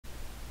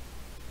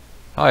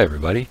Hi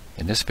everybody,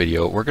 in this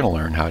video we're going to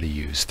learn how to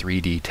use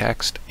 3D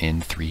text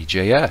in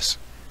Three.js.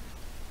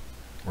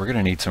 We're going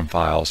to need some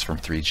files from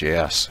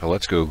Three.js, so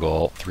let's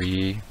Google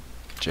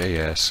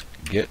Three.js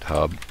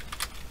GitHub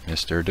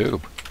Mr.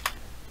 Doob.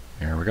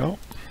 There we go.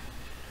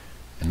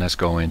 And let's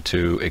go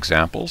into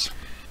examples,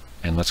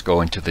 and let's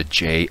go into the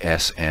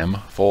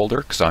JSM folder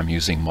because I'm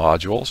using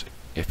modules.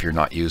 If you're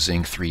not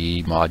using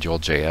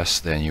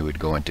 3module.js, then you would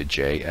go into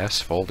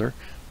JS folder.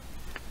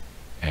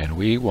 And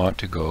we want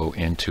to go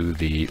into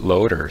the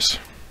loaders.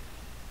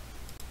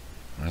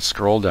 Let's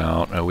scroll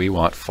down and we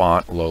want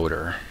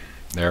FontLoader.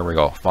 There we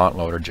go,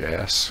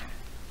 FontLoader.js.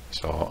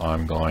 So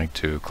I'm going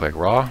to click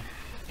raw,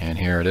 and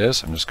here it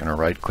is. I'm just going to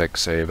right click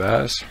save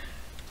as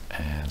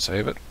and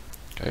save it.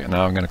 Okay, and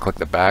now I'm going to click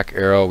the back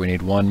arrow. We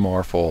need one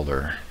more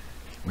folder.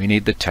 We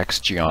need the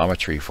text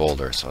geometry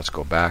folder. So let's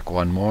go back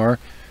one more.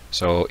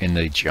 So in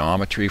the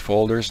geometry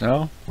folders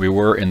now, we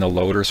were in the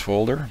loaders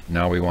folder.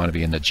 Now we want to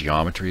be in the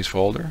geometries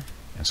folder.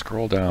 And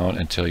scroll down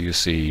until you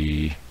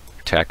see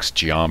text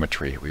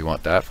geometry. We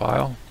want that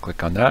file.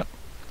 Click on that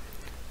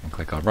and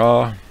click on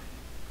raw,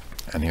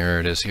 and here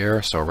it is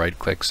here. So right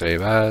click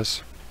save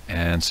as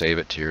and save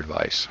it to your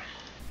device.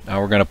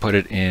 Now we're going to put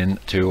it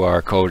into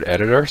our code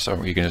editor,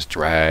 so you can just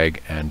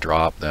drag and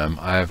drop them.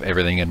 I have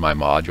everything in my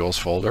modules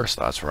folder, so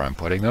that's where I'm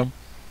putting them.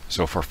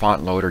 So for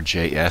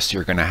FontLoader.js,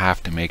 you're going to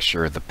have to make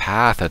sure the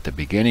path at the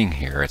beginning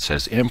here, it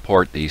says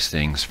import these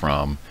things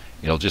from,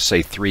 it'll just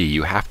say 3.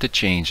 You have to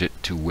change it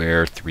to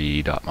where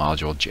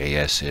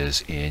 3.module.js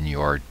is in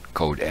your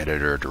code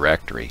editor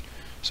directory.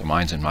 So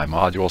mine's in my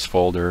modules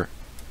folder,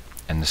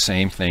 and the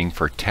same thing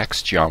for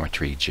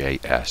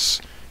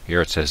TextGeometry.js.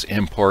 Here it says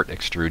import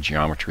extrude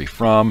geometry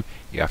from.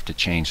 You have to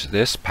change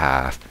this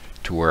path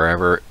to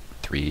wherever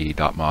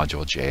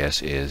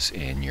 3.module.js is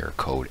in your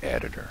code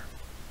editor.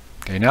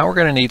 Okay, now we're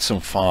going to need some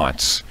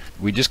fonts.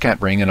 We just can't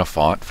bring in a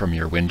font from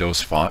your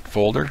Windows font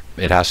folder.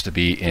 It has to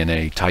be in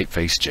a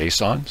TypeFace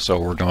JSON. So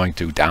we're going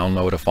to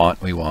download a font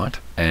we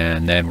want,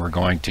 and then we're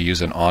going to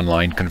use an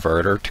online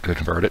converter to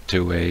convert it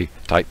to a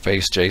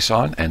TypeFace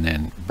JSON and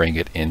then bring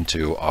it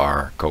into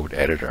our code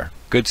editor.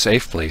 Good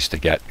safe place to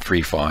get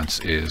free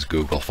fonts is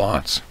Google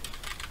Fonts.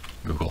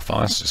 Google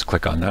Fonts, just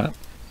click on that.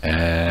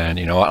 And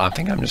you know what, I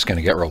think I'm just going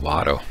to get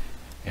Roboto.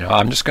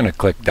 I'm just going to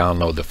click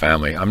download the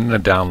family. I'm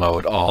going to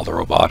download all the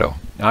Roboto.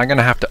 Now I'm going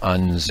to have to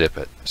unzip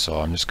it. So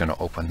I'm just going to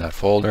open that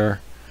folder,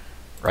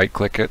 right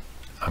click it.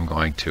 I'm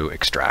going to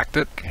extract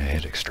it,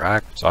 hit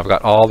extract. So I've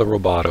got all the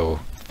Roboto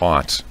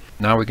fonts.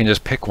 Now we can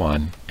just pick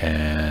one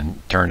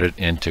and turn it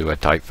into a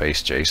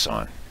typeface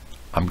JSON.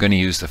 I'm going to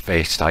use the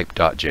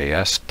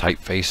facetype.js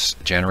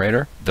typeface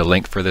generator. The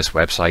link for this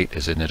website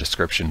is in the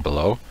description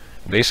below.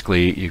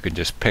 Basically, you can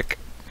just pick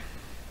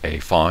a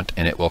font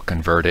and it will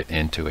convert it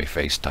into a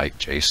face type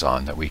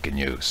JSON that we can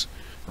use.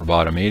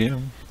 Roboto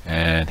medium,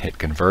 and hit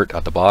convert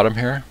at the bottom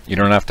here. You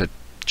don't have to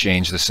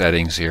change the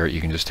settings here, you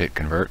can just hit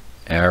convert.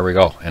 There we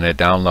go, and it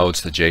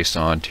downloads the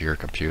JSON to your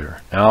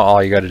computer. Now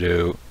all you got to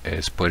do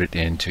is put it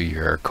into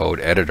your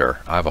code editor.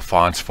 I have a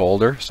fonts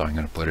folder, so I'm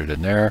going to put it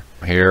in there.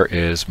 Here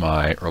is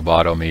my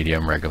Roboto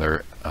medium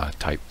regular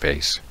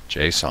typeface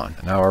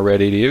JSON. Now we're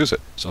ready to use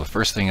it. So the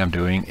first thing I'm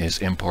doing is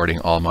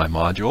importing all my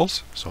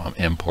modules. So I'm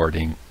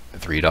importing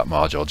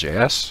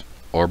 3.module.js,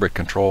 orbit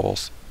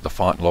controls, the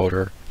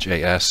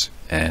FontLoader.js,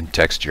 and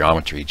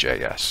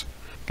TextGeometry.js.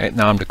 Okay,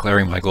 now I'm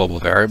declaring my global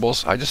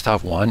variables. I just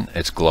have one,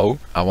 it's glow.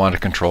 I want to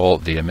control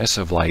the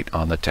emissive light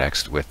on the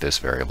text with this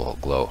variable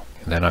glow.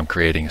 And then I'm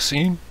creating a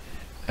scene,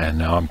 and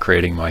now I'm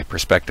creating my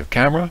perspective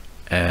camera,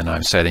 and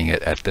I'm setting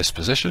it at this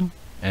position,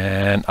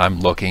 and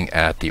I'm looking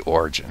at the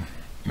origin.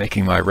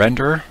 Making my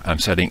renderer, I'm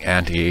setting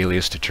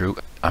anti-alias to true.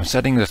 I'm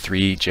setting the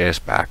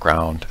Three.js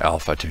background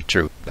alpha to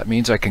true. That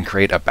means I can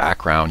create a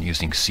background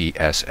using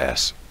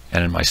CSS.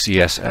 And in my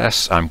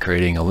CSS, I'm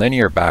creating a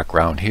linear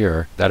background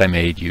here that I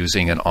made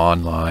using an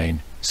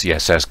online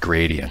CSS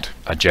gradient,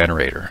 a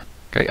generator.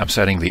 Okay, I'm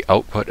setting the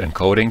output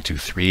encoding to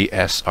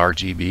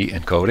 3sRGB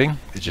encoding.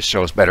 It just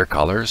shows better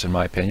colors in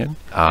my opinion.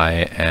 I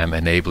am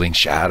enabling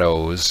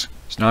shadows.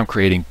 So now I'm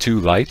creating two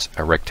lights,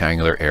 a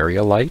rectangular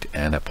area light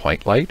and a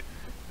point light.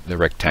 The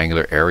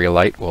rectangular area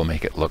light will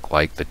make it look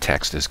like the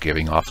text is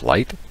giving off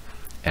light,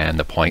 and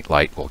the point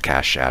light will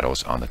cast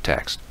shadows on the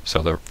text.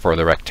 So for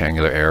the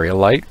rectangular area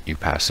light, you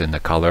pass in the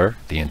color,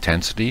 the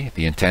intensity.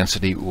 The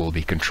intensity will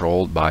be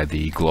controlled by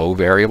the glow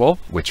variable,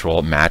 which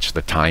will match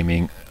the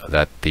timing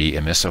that the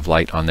emissive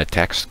light on the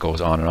text goes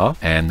on and off,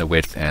 and the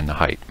width and the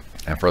height.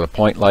 And for the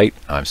point light,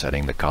 I'm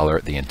setting the color,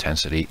 the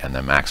intensity, and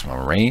the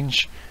maximum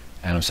range,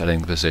 and I'm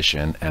setting the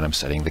position, and I'm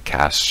setting the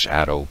cast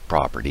shadow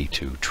property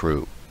to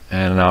true.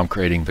 And now I'm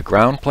creating the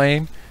ground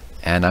plane,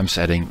 and I'm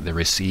setting the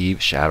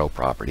receive shadow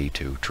property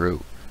to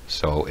true,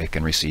 so it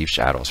can receive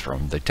shadows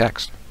from the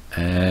text.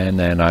 And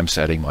then I'm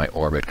setting my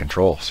orbit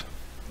controls.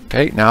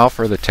 Okay, now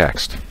for the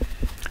text.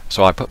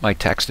 So I put my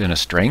text in a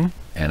string,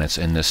 and it's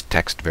in this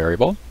text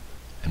variable,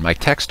 and my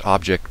text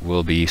object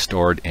will be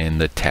stored in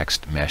the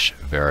text mesh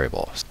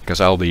variable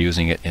because I'll be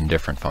using it in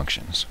different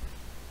functions.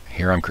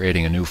 Here I'm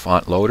creating a new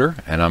font loader,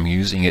 and I'm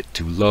using it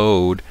to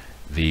load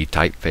the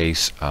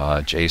TypeFace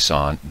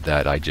JSON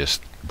that I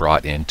just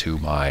brought into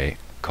my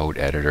code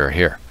editor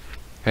here.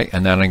 Okay,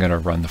 and then I'm going to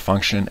run the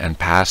function and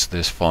pass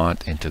this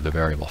font into the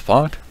variable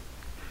font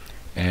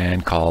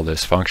and call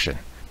this function.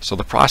 So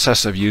the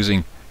process of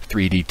using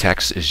 3D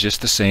text is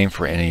just the same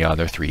for any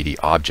other 3D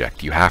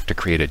object. You have to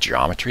create a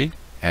geometry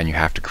and you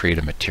have to create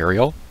a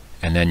material,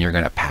 and then you're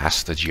going to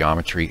pass the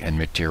geometry and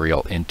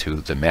material into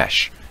the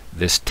mesh,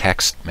 this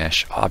text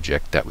mesh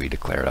object that we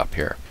declared up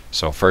here.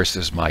 So first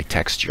is my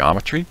text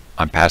geometry.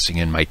 I'm passing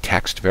in my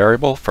text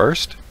variable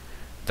first.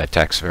 The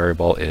text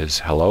variable is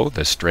hello,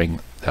 the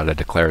string that I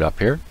declared up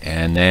here,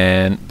 and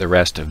then the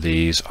rest of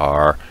these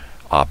are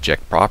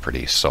object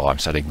properties. So I'm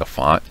setting the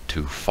font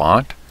to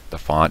font. The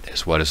font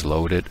is what is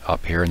loaded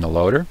up here in the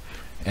loader,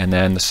 and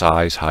then the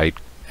size, height,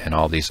 and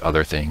all these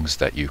other things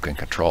that you can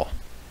control.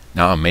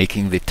 Now I'm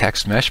making the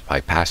text mesh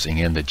by passing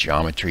in the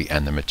geometry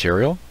and the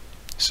material.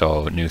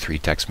 So new 3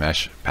 text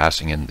mesh,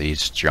 passing in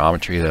these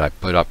geometry that I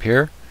put up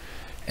here,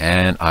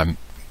 and I'm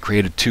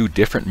created 2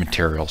 different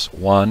materials.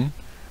 One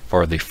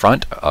for the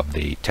front of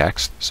the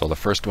text. So the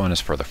first one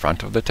is for the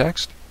front of the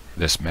text,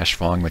 this mesh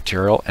font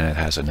material, and it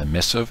has an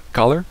emissive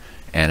color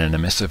and an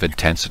emissive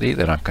intensity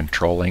that I'm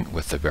controlling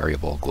with the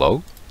variable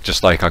glow,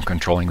 just like I'm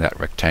controlling that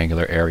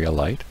rectangular area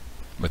light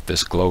with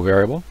this glow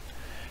variable.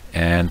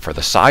 And for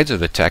the sides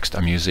of the text,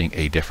 I'm using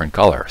a different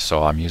color.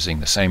 So I'm using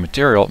the same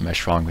material,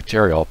 mesh font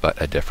material,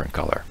 but a different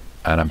color.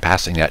 And I'm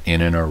passing that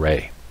in an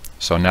array.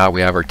 So now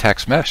we have our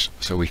text mesh,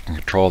 so we can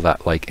control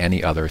that like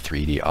any other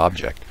 3D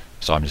object.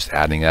 So I'm just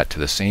adding that to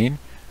the scene.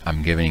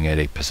 I'm giving it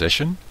a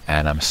position,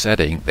 and I'm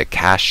setting the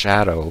cast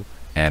shadow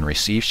and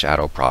receive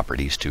shadow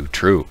properties to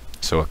true.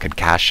 So it can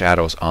cast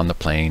shadows on the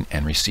plane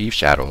and receive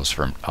shadows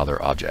from other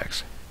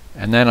objects.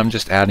 And then I'm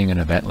just adding an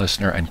event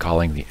listener and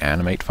calling the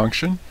animate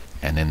function.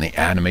 And in the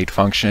animate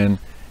function,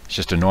 it's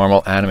just a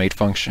normal animate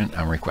function.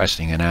 I'm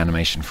requesting an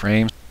animation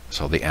frame,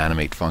 so the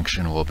animate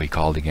function will be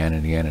called again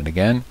and again and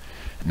again.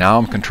 Now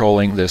I'm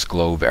controlling this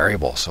glow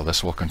variable, so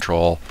this will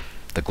control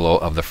the glow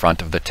of the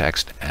front of the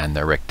text and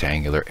the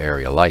rectangular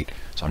area light.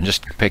 So I'm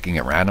just picking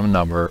a random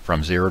number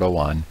from 0 to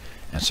 1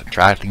 and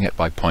subtracting it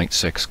by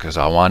 0.6 because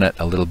I want it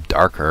a little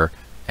darker,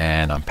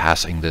 and I'm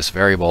passing this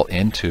variable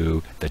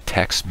into the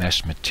text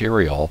mesh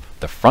material,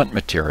 the front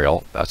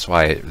material. That's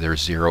why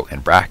there's 0 in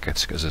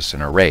brackets, because it's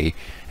an array,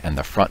 and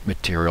the front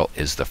material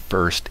is the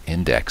first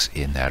index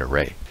in that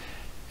array.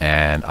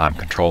 And I'm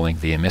controlling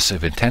the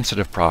emissive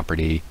intensive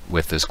property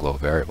with this glow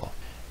variable.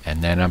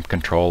 And then I'm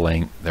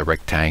controlling the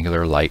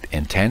rectangular light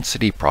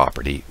intensity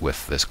property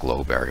with this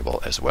glow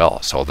variable as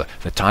well. So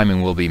the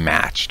timing will be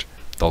matched.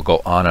 They'll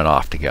go on and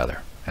off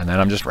together. And then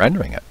I'm just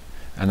rendering it.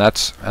 And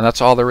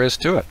that's all there is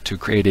to it, to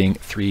creating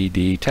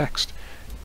 3D text.